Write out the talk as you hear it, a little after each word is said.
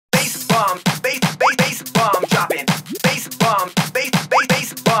bomb, bass bomb dropping. Bass bomb,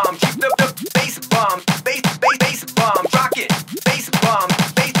 bass bomb. Keep the bass bomb, bass bomb rocking. Bass bomb,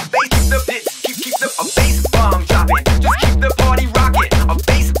 bass keep the hits, keep the bass bomb dropping. Just keep the party rocking. A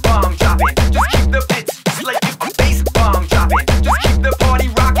bass bomb dropping. Just keep the hits, it's like a bass bomb dropping. Just keep the party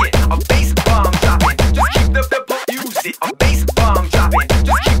rocking. A bass bomb dropping. Just keep the music. A bass bomb dropping.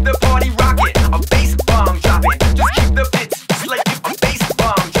 Just keep the party rocking. A bass bomb dropping. Just keep the hits, it's like a bass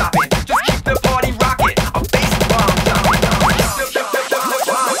bomb dropping. Just keep the party rocking. A bass bomb dropping. Bomb, bomb, bomb,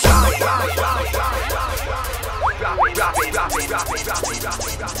 bomb.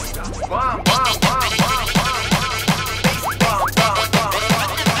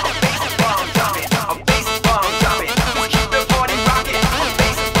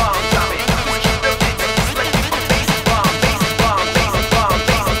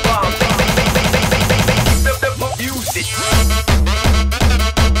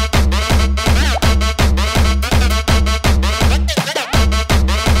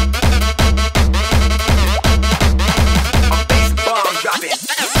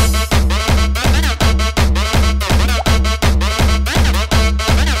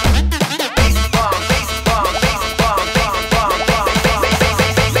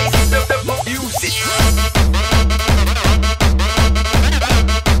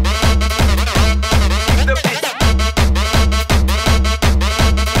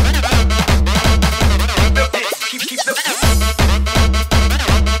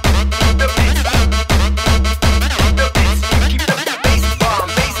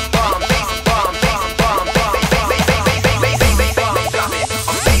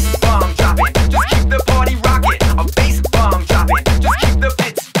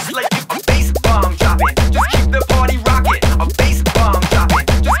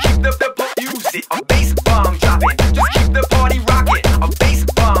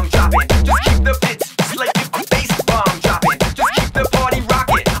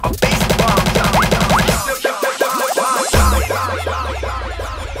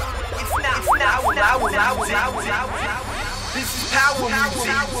 This is power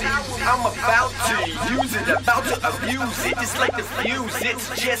music. I'm about to use it, about to abuse it. It's like the fuse, it's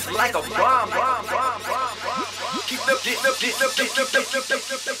just like a bomb. Keep the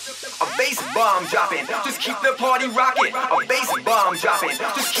a bass bomb dropping. Just keep the party rocking. A bass bomb dropping.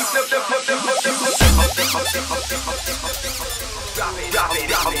 Just keep the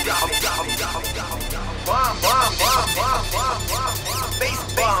bomb, bomb, bomb, bomb, bomb, bomb, bass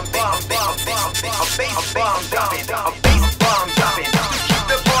bomb, bomb, bomb, bomb, a bass bomb dropping.